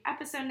every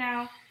episode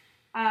now.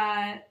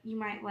 You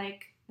might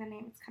like the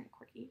name. It's kind of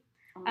quirky.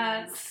 Oh my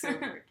God, it's so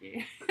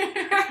quirky.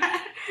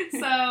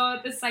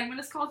 So, this segment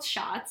is called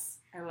Shots.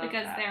 I love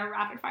because that. they're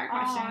rapid fire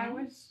questions. Oh, I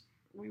wish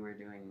we were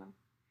doing them.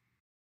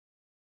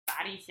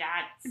 Body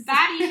shots.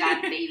 Body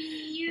shots,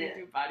 baby.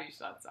 They do body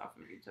shots off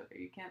of each other.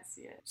 You can't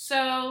see it.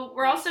 So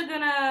we're also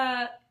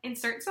gonna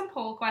insert some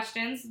poll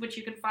questions, which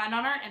you can find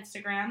on our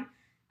Instagram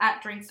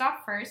at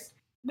DrinkStopFirst.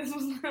 This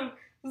is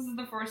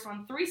the first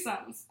one.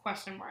 Threesomes? ?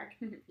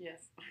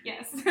 Yes.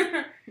 Yes.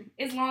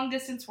 Is long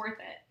distance worth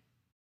it?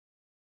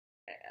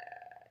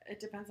 It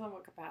depends on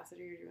what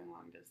capacity you're doing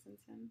long distance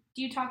in.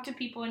 Do you talk to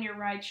people in your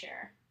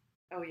rideshare?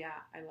 Oh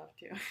yeah, I love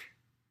to.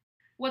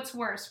 What's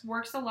worse,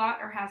 works a lot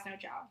or has no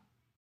job?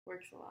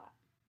 Works a lot.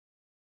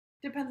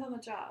 Depends on the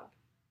job.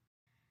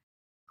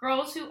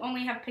 Girls who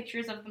only have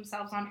pictures of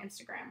themselves on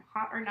Instagram,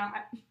 hot or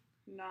not?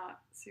 Not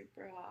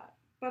super hot.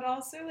 But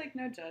also, like,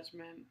 no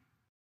judgment.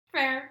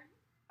 Fair.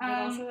 But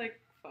also,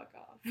 like, fuck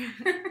off.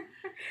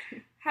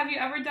 Have you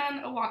ever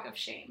done a walk of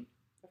shame?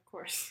 Of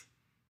course.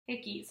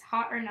 Hickeys,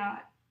 hot or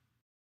not?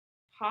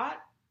 Hot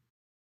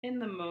in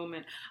the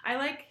moment. I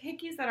like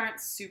hickeys that aren't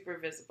super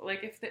visible.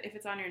 Like, if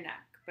it's on your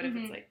neck. But if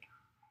it's, like,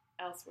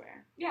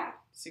 elsewhere. Yeah.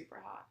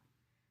 Super hot.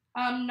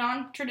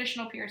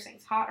 Non-traditional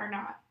piercings, hot or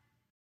not?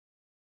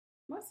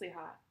 Mostly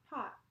hot.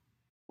 Hot.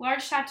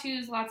 Large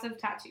tattoos, lots of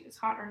tattoos,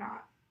 hot or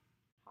not?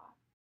 Hot.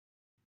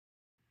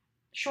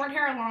 Short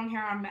hair or long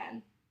hair on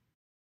men?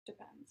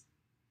 Depends.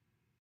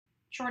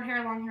 Short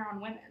hair or long hair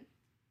on women?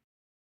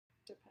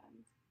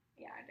 Depends.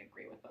 Yeah, I'd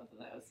agree with both of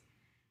those.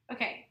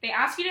 Okay, they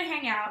ask you to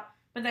hang out,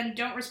 but then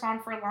don't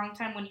respond for a long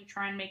time when you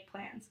try and make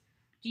plans.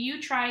 Do you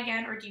try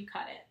again or do you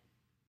cut it?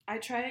 I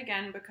try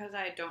again because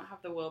I don't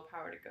have the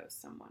willpower to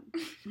ghost someone.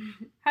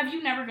 Have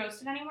you never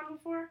ghosted anyone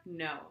before?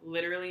 No.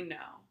 Literally no.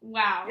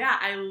 Wow. Yeah,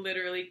 I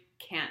literally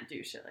can't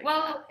do shit like that.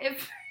 Well,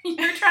 if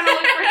you're trying to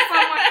look for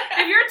someone,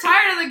 if you're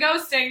tired of the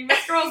ghosting,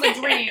 this girl's a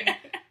dream.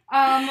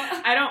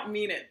 I don't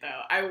mean it,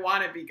 though. I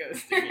want to be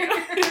ghosting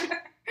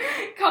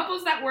you.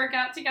 Couples that work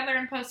out together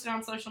and post it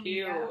on social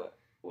media. Ew.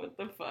 What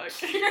the fuck?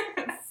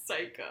 That's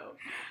psycho.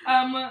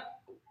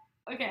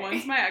 Okay.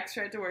 Once my ex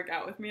tried to work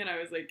out with me and I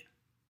was like,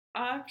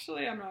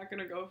 actually, I'm not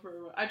gonna go for a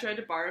run. I tried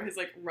to borrow his,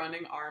 like,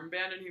 running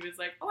armband and he was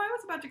like, oh, I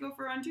was about to go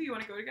for a run too. You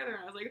want to go together?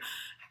 And I was like,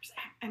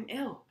 I'm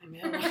ill.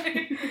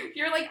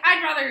 You're like,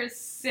 I'd rather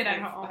sit at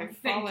home. I've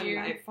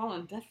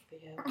fallen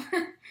deathly ill.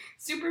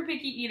 Super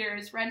picky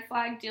eaters, red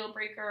flag, deal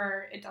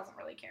breaker, it doesn't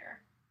really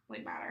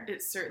matter.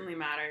 It certainly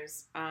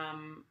matters.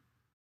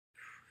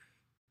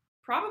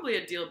 Probably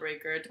a deal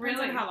breaker. It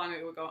depends on how long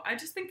it would go. I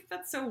just think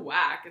that's so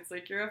whack. It's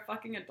like, you're a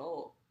fucking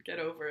adult. Get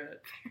over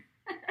it.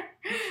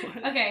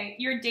 Okay,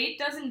 your date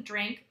doesn't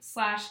drink /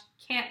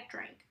 can't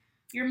drink.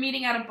 You're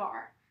meeting at a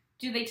bar.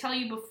 Do they tell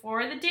you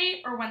before the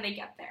date or when they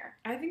get there?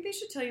 I think they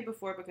should tell you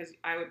before because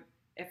I would,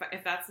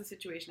 if that's the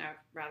situation, I would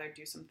rather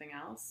do something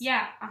else.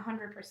 Yeah,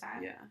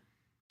 100%. Yeah.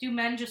 do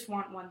men just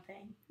want one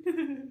thing?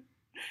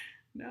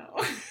 No.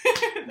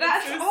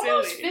 That's so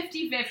almost silly.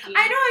 50-50.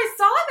 I know, I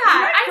saw that. Isn't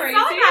that I saw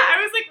crazy? that. I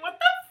was like, what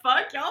the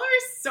fuck? Y'all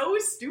are so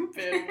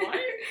stupid. What?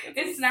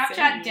 Is That's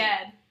Snapchat insane.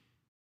 dead?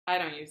 I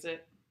don't use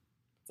it.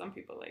 Some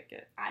people like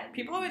it.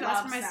 People always love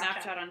ask for my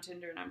Snapchat on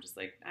Tinder, and I'm just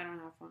like, I don't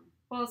have one.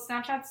 Well,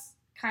 Snapchat's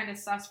kind of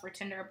sus for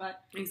Tinder,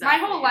 but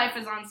Exactly. my whole life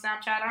is on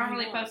Snapchat. I don't I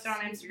really know, post it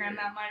on it's so Instagram weird.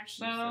 that much.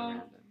 So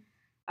So,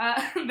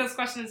 random. this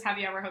question is: have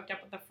you ever hooked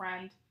up with a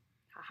friend?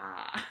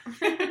 Haha.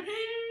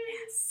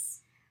 Yes.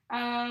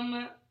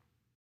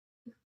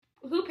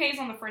 Who pays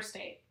on the first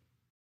date?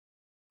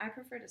 I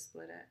prefer to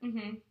split it,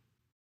 Mm-hmm.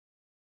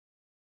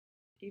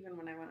 even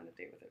when I went on a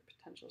date with a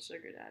potential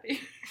sugar daddy.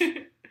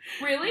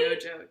 Really? No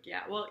joke.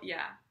 Yeah. Well,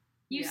 yeah.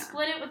 You Yeah.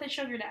 split it with a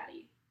sugar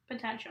daddy.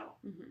 Potential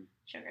Mm-hmm.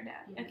 sugar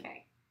daddy. Mhm.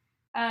 Okay.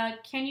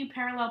 Can you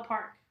parallel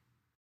park?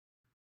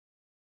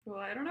 Well,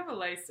 I don't have a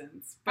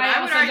license, but I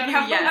I would also don't argue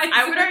have a yes.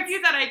 I would license.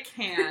 argue that I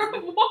can.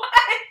 What?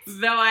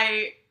 Though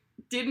I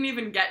didn't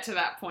even get to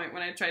that point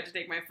when I tried to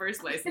take my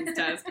first license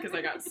test because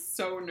I got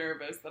so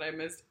nervous that I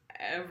missed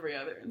every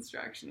other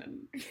instruction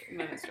and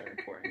then it started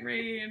pouring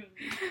rain.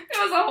 It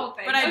was a whole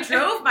thing. But I Okay.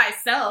 drove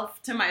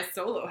myself to my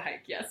solo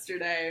hike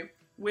yesterday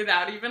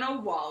without even a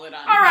wallet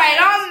on. All right.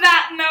 hand. On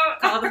that note,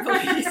 Call the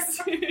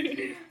police.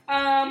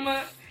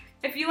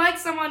 If you like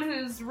someone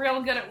who's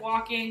real good at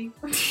walking,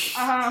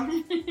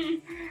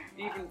 Even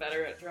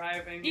better at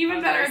driving.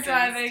 even better at unlicensed.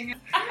 driving,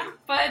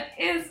 but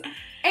is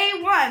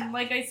A1,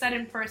 like I said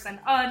in person,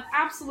 an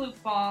absolute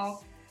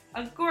ball,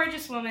 a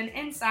gorgeous woman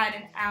inside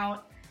and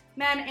out.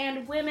 Men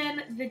and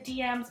women, the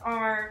DMs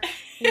are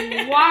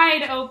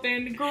wide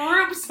open.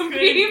 Groups of Couldn't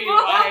be people.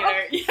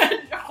 wider. Yeah,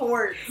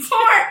 hordes.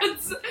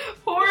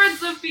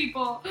 Hordes of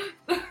people.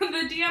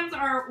 The DMs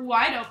are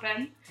wide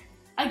open.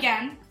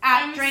 Again,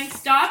 at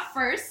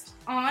drinks.first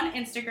on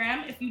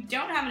Instagram. If you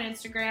don't have an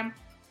Instagram,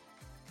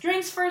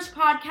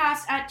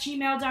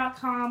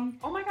 drinksfirstpodcast@gmail.com.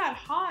 Oh my god,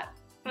 hot.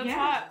 That's Yeah.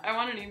 hot. I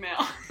want an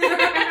email.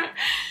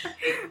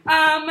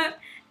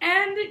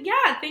 And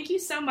yeah, thank you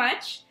so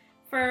much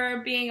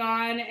for being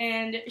on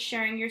and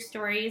sharing your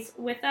stories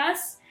with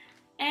us.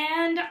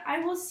 And I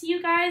will see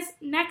you guys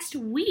next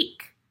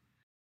week.